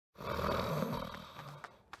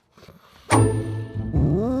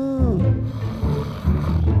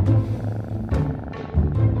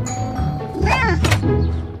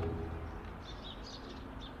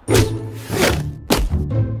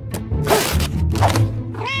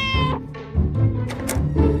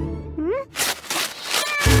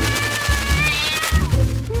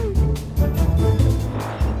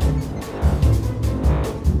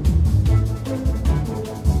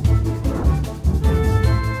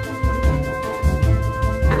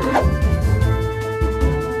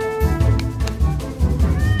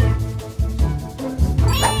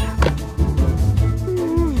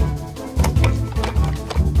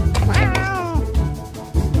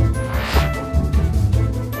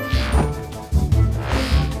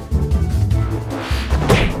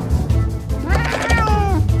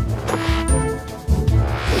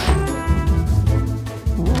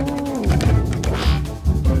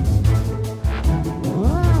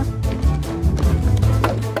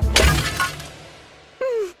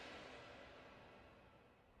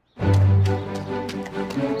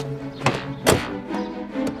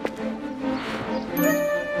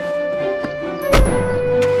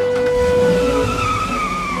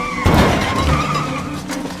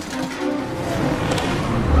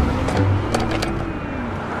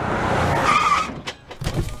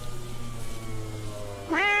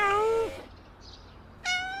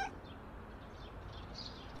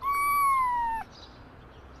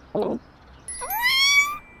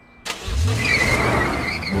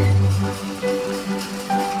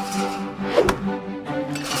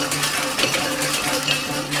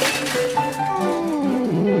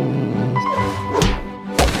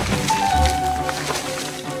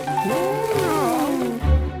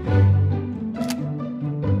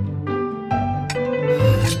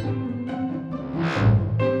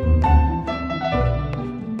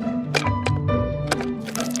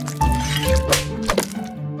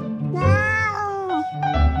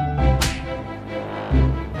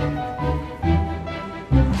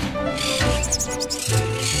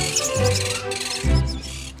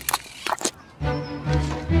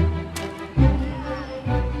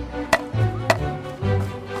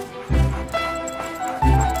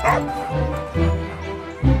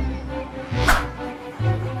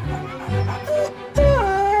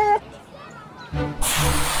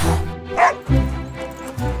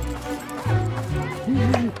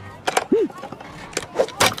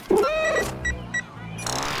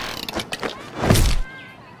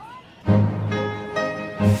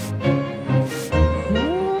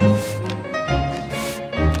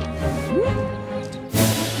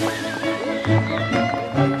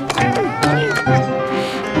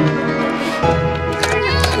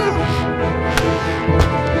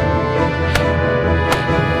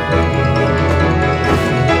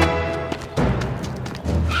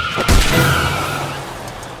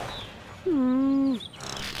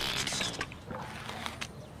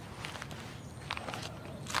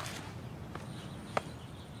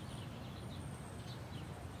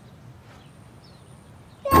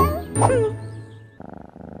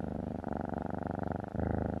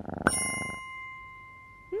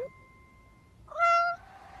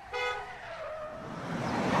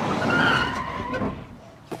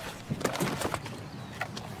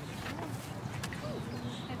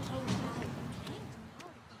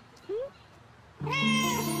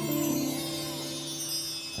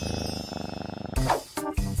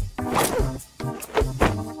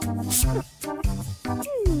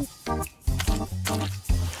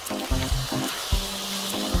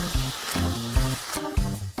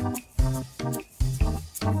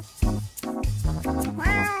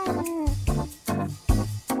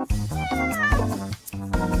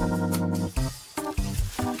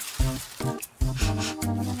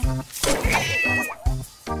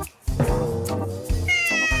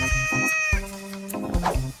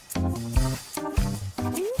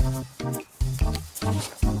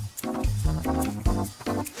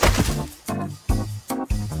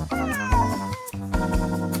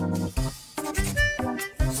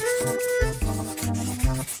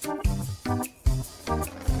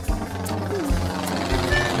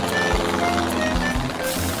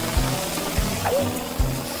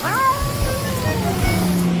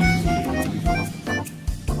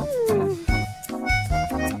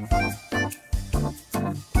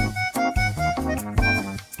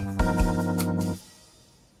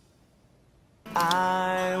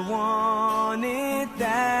I want it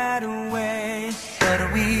that way,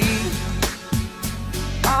 but we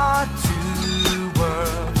are two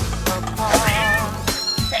worlds apart.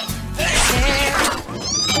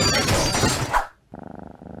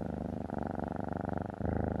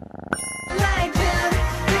 Like them,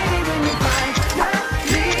 baby, when you find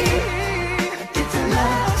me, get to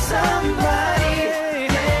love somebody.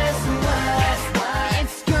 Guess what?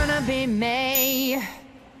 It's gonna be me.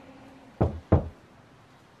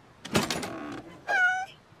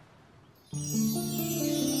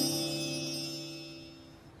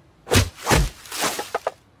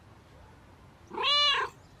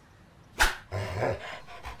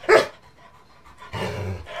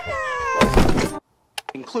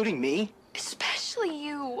 including me? Especially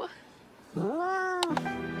you. A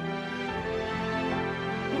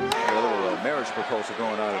little marriage proposal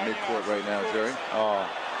going on at mid-court right now, Jerry.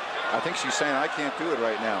 I think she's saying I can't do it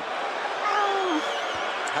right now.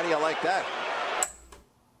 How do you like that?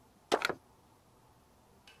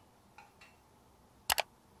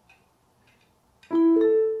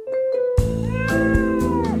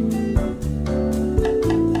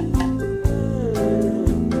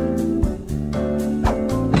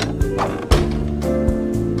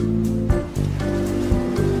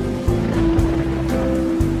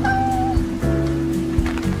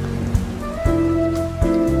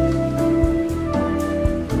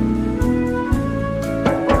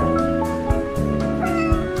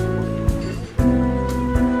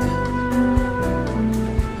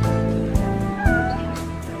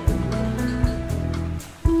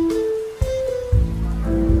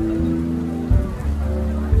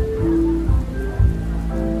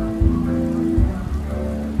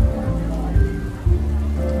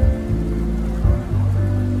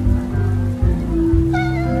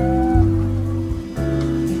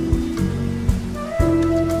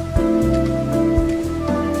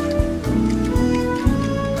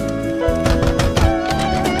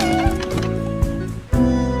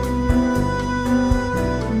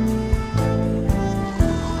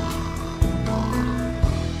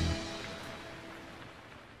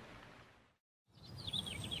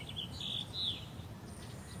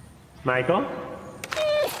 Michael?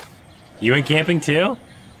 You went camping too?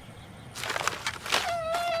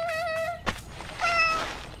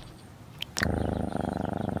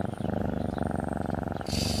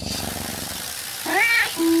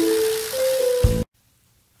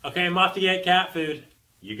 Okay, I'm off to get cat food.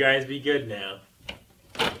 You guys be good now.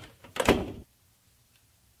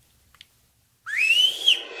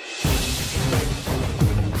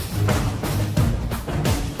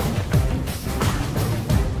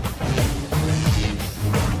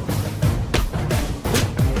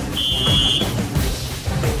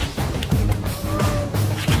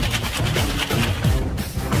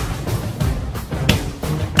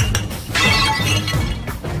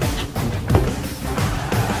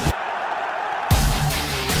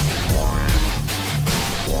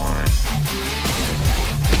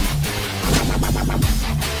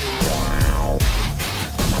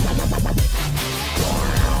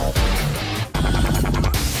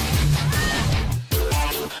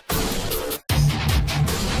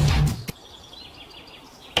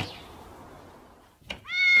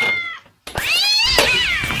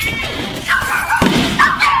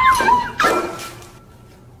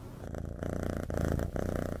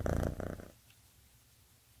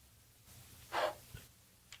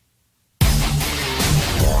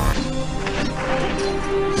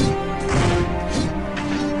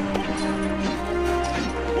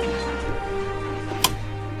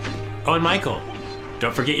 Oh, and Michael,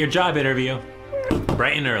 don't forget your job interview.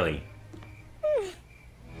 Bright and early.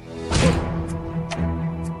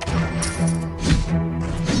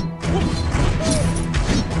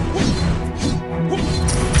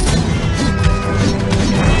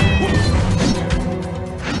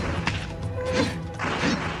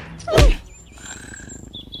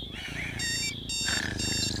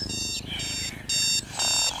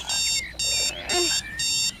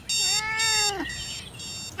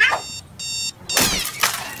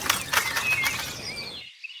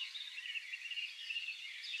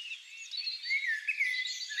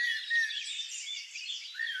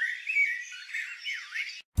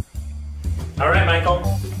 All right, Michael.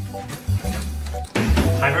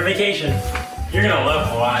 Time for vacation. You're gonna love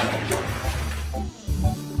Hawaii.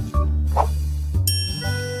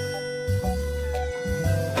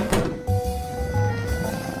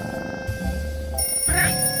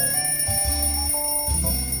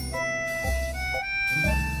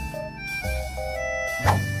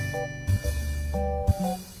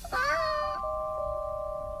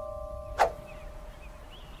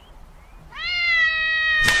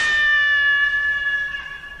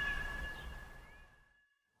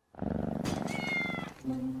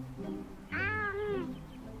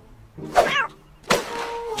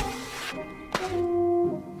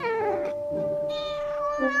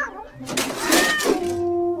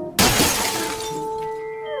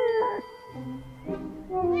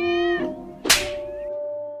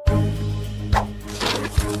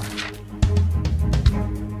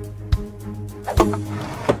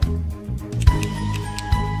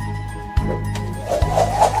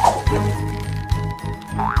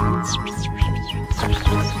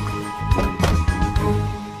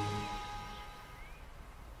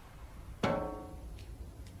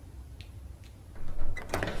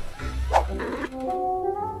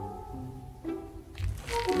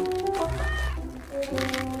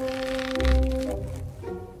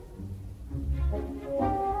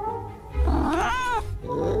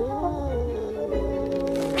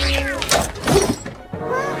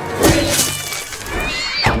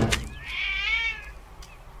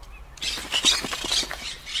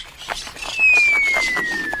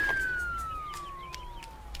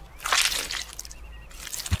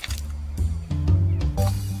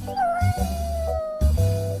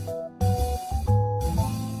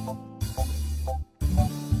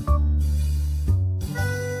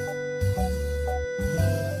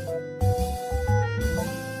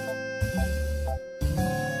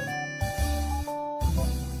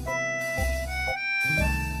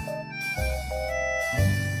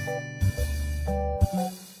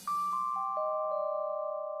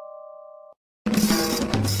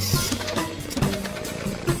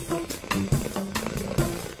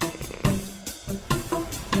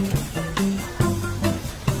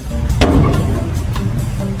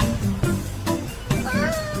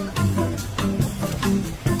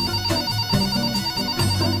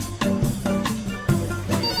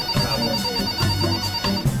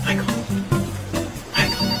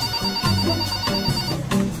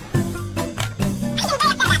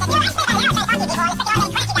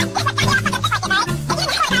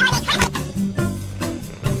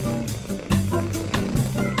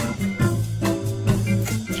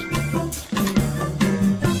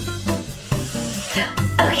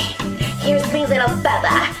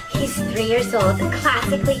 He's 3 years old,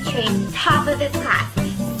 classically trained, top of his class.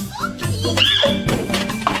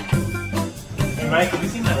 Hey Mike, have you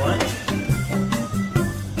seen my lunch?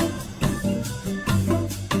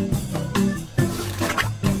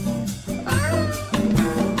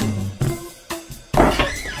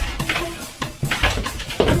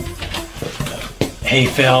 Hey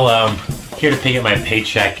Phil, here to pick up my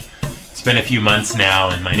paycheck. It's been a few months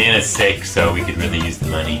now and my Nana's sick, so we could really use the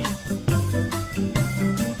money.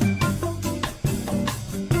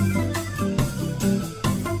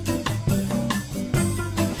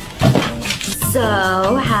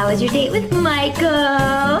 So, how was your date with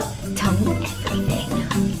Michael? Tell me everything.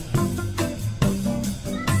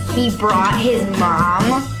 He brought his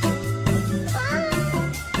mom?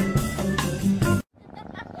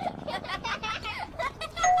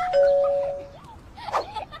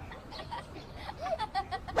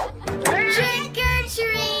 Trick or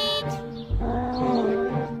treat!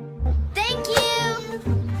 Thank you!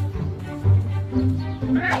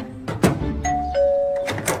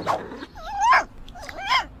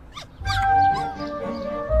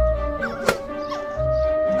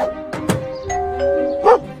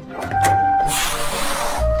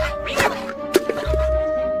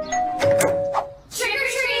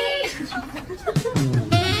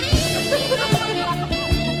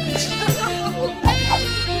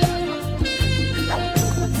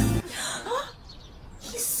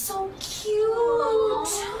 He's so cute.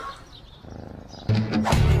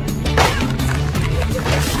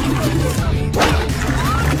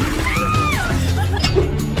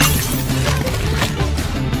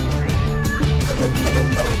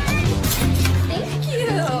 Thank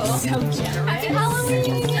you. So generous. Happy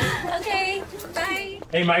Halloween. Okay, bye.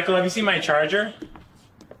 Hey Michael, have you seen my charger?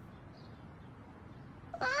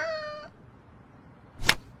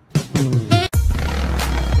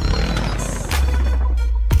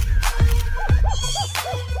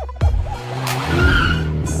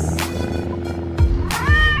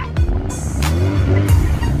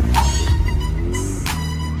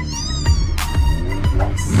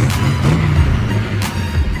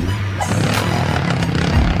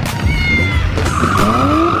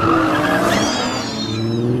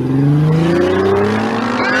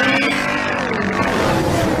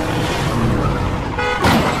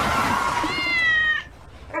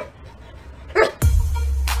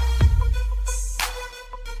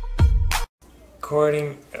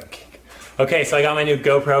 Recording. Okay, so I got my new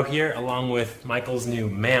GoPro here along with Michael's new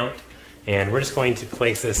mount, and we're just going to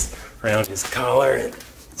place this around his collar and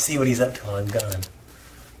see what he's up to while I'm gone.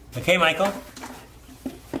 Okay, Michael?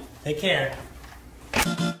 Take care.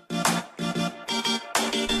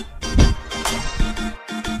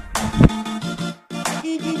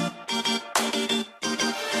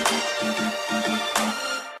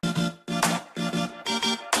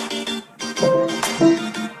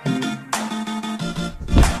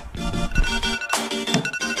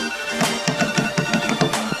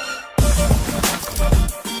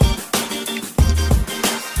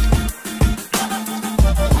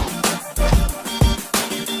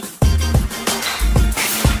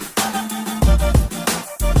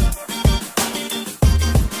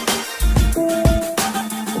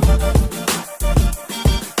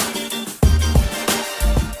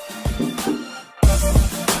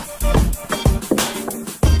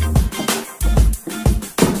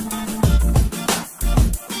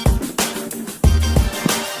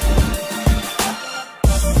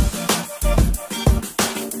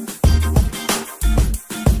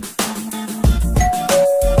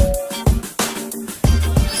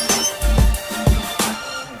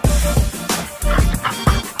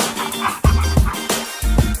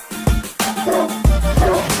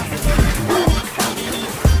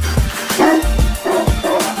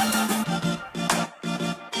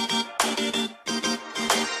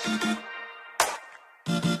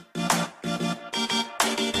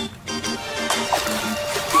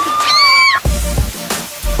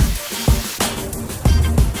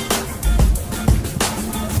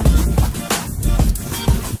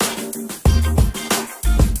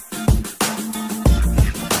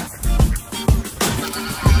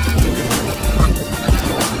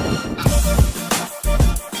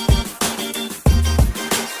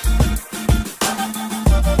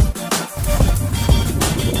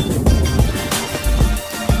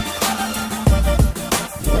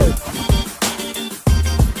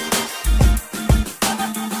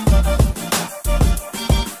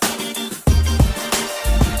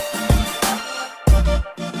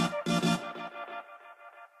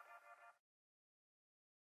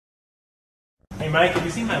 Hey Mike, have you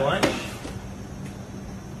seen my lunch?